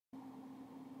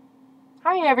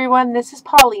Hi everyone, this is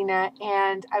Paulina,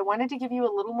 and I wanted to give you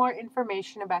a little more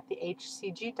information about the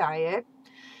HCG diet.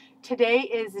 Today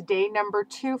is day number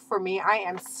 2 for me. I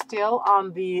am still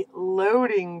on the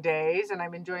loading days, and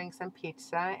I'm enjoying some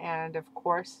pizza and, of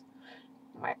course,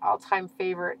 my all-time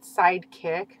favorite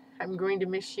sidekick. I'm going to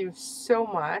miss you so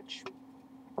much.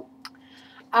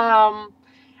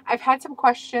 I've had some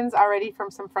questions already from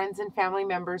some friends and family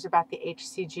members about the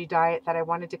HCG diet that I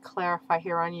wanted to clarify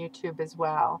here on YouTube as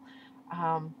well.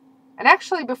 And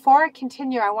actually, before I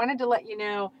continue, I wanted to let you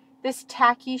know this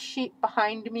tacky sheet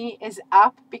behind me is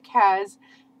up because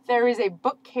there is a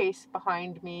bookcase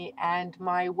behind me and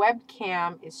my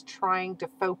webcam is trying to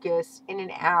focus in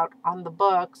and out on the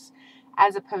books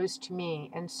as opposed to me.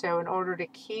 And so in order to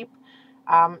keep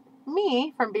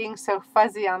me from being so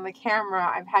fuzzy on the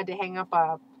camera, I've had to hang up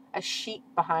a sheet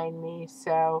behind me.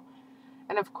 So,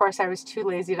 and of course I was too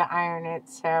lazy to iron it.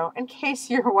 So in case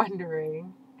you're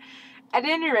wondering. At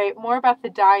any rate, more about the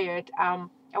diet. I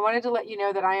wanted to let you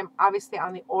know that I am obviously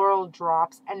on the oral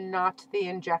drops and not the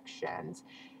injections.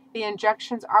 The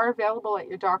injections are available at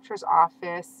your doctor's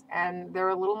office, and they're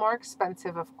a little more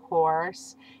expensive, of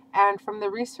course. And from the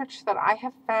research that I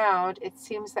have found, it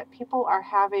seems that people are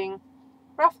having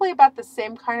roughly about the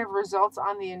same kind of results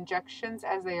on the injections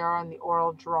as they are on the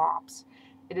oral drops.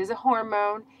 It is a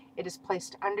hormone. It is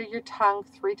placed under your tongue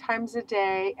 3 times a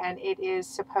day, and it is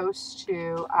supposed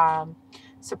to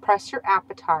suppress your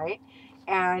appetite,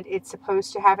 and it's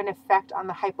supposed to have an effect on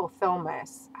the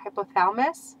hypothalamus.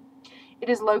 Hypothalamus? It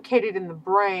is located in the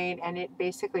brain, and it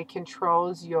basically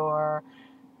controls your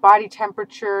body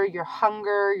temperature, your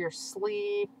hunger, your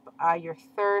sleep, your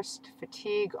thirst,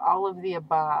 fatigue, all of the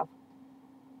above.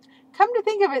 Come to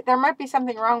think of it, there might be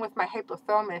something wrong with my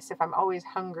hypothalamus if I'm always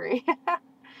hungry.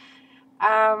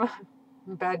 um,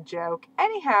 Bad joke.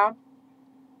 Anyhow,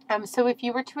 so if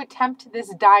you were to attempt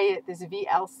this diet, this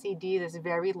VLCD, this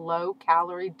very low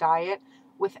calorie diet,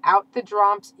 without the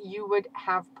drops, you would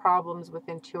have problems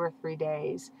within 2 or 3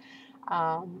 days.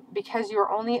 Because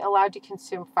you're only allowed to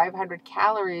consume 500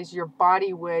 calories, your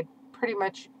body would pretty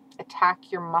much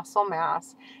attack your muscle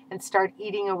mass and start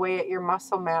eating away at your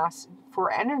muscle mass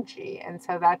for energy. And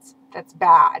so that's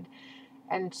bad.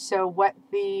 And so what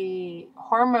the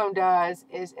hormone does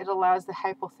is it allows the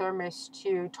hypothalamus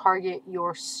to target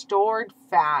your stored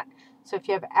fat. So if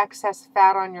you have excess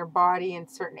fat on your body in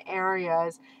certain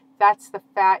areas, that's the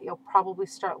fat you'll probably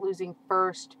start losing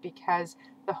first, because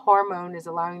the hormone is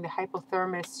allowing the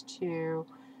hypothalamus to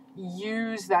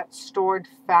use that stored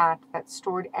fat, that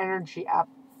stored energy up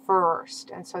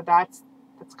first. And so that's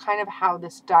kind of how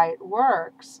this diet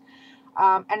works.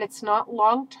 And it's not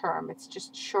long term, it's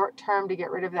just short term to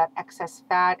get rid of that excess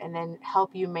fat and then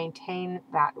help you maintain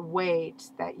that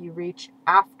weight that you reach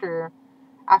after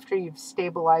you've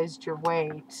stabilized your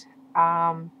weight.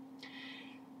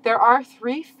 There are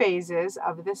 3 phases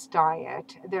of this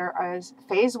diet. There is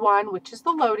phase 1, which is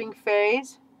the loading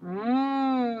phase.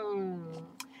 And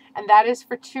that is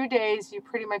for 2 days. You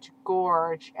pretty much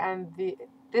gorge. And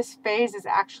this phase is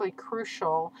actually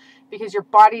crucial because your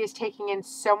body is taking in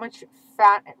so much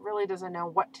fat, it really doesn't know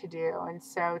what to do. And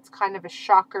so it's kind of a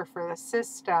shocker for the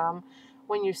system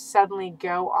when you suddenly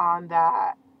go on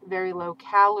that very low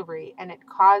calorie, and it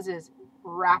causes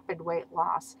rapid weight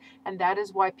loss. And that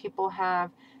is why people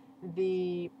have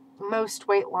the most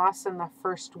weight loss in the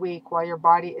first week while your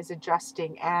body is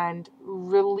adjusting and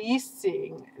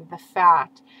releasing the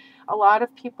fat. A lot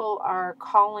of people are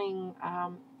calling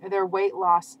their weight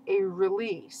loss a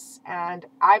release, and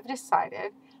I've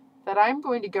decided that I'm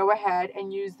going to go ahead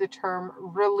and use the term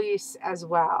release as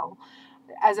well,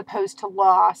 as opposed to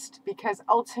lost, because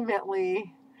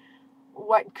ultimately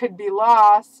what could be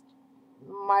lost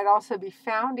might also be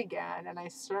found again, and I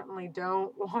certainly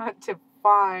don't want to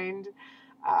find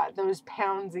those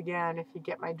pounds again, if you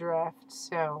get my drift.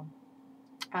 So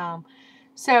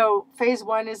phase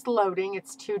 1 is loading.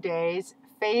 It's 2 days.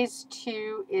 Phase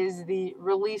 2 is the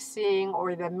releasing,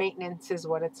 or the maintenance is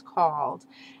what it's called.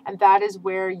 And that is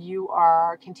where you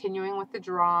are continuing with the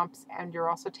drops, and you're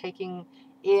also taking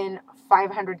in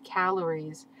 500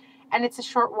 calories. And it's a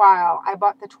short while. I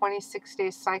bought the 26-day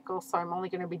cycle, so I'm only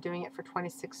going to be doing it for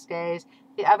 26 days.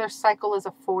 The other cycle is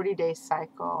a 40-day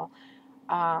cycle.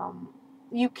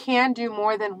 You can do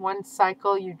more than one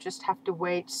cycle. You just have to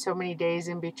wait so many days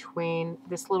in between.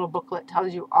 This little booklet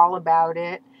tells you all about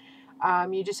it.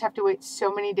 You just have to wait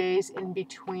so many days in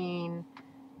between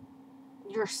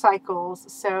your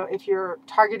cycles. So if your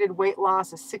targeted weight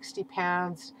loss is 60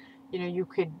 pounds, you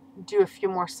could do a few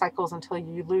more cycles until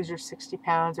you lose your 60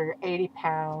 pounds or your 80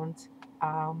 pounds.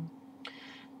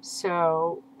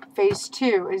 So phase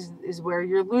 2 is where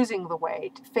you're losing the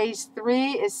weight. Phase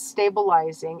 3 is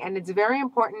stabilizing, and it's very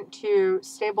important to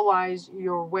stabilize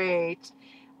your weight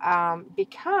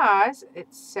because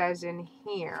it says in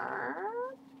here,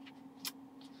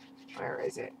 where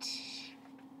is it?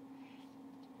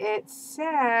 It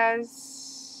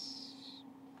says,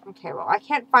 okay, well, I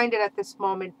can't find it at this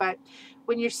moment, but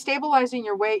when you're stabilizing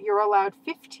your weight, you're allowed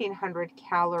 1,500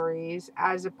 calories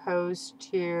as opposed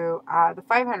to the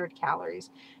 500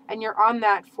 calories. And you're on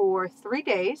that for 3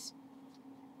 days.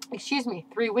 Excuse me,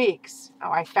 3 weeks. Oh,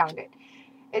 I found it.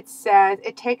 It says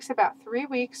it takes about 3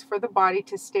 weeks for the body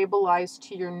to stabilize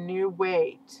to your new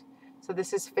weight. So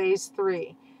this is phase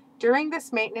 3. During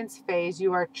this maintenance phase,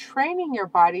 you are training your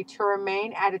body to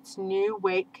remain at its new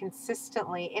weight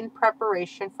consistently in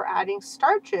preparation for adding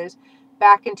starches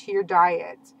back into your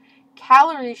diet.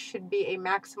 Calories should be a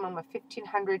maximum of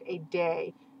 1,500 a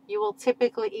day. You will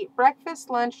typically eat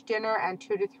breakfast, lunch, dinner, and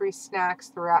 2 to 3 snacks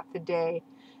throughout the day.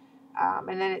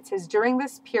 And then it says, during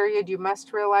this period, you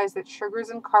must realize that sugars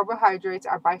and carbohydrates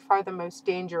are by far the most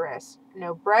dangerous.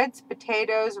 No breads,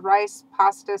 potatoes, rice,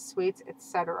 pasta, sweets,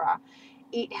 etc.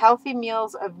 Eat healthy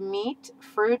meals of meat,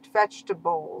 fruit,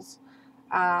 vegetables,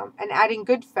 and adding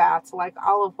good fats like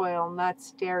olive oil,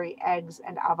 nuts, dairy, eggs,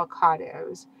 and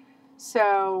avocados.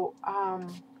 So,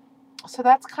 so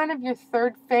that's kind of your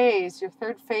third phase. Your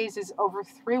third phase is over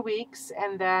 3 weeks,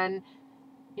 and then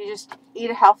you just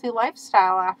eat a healthy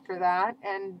lifestyle after that.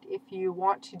 And if you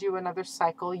want to do another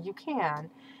cycle, you can.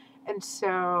 And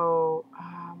so,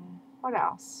 what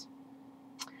else?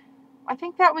 I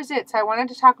think that was it. So I wanted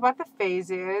to talk about the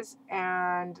phases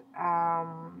and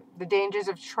the dangers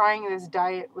of trying this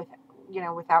diet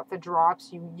without the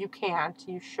drops. You can't.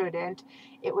 You shouldn't.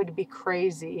 It would be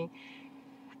crazy.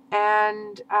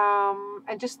 And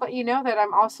just let you know that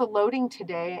I'm also loading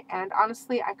today. And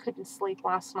honestly, I couldn't sleep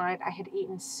last night. I had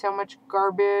eaten so much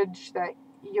garbage that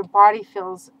your body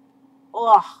feels,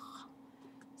 ugh.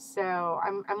 So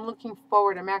I'm looking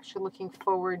forward. I'm actually looking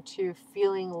forward to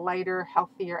feeling lighter,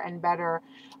 healthier, and better.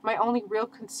 My only real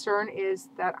concern is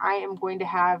that I am going to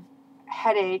have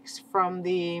headaches from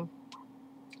the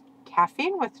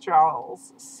caffeine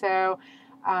withdrawals. So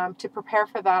to prepare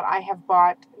for that, I have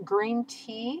bought green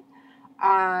tea,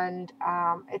 and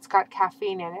it's got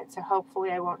caffeine in it. So hopefully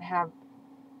I won't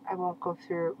go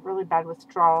through really bad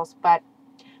withdrawals, but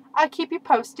I'll keep you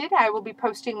posted. I will be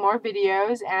posting more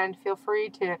videos, and feel free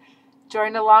to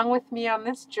join along with me on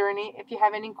this journey. If you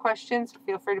have any questions,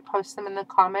 feel free to post them in the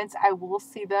comments. I will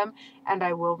see them and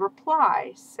I will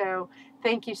reply. So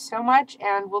thank you so much,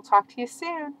 and we'll talk to you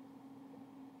soon.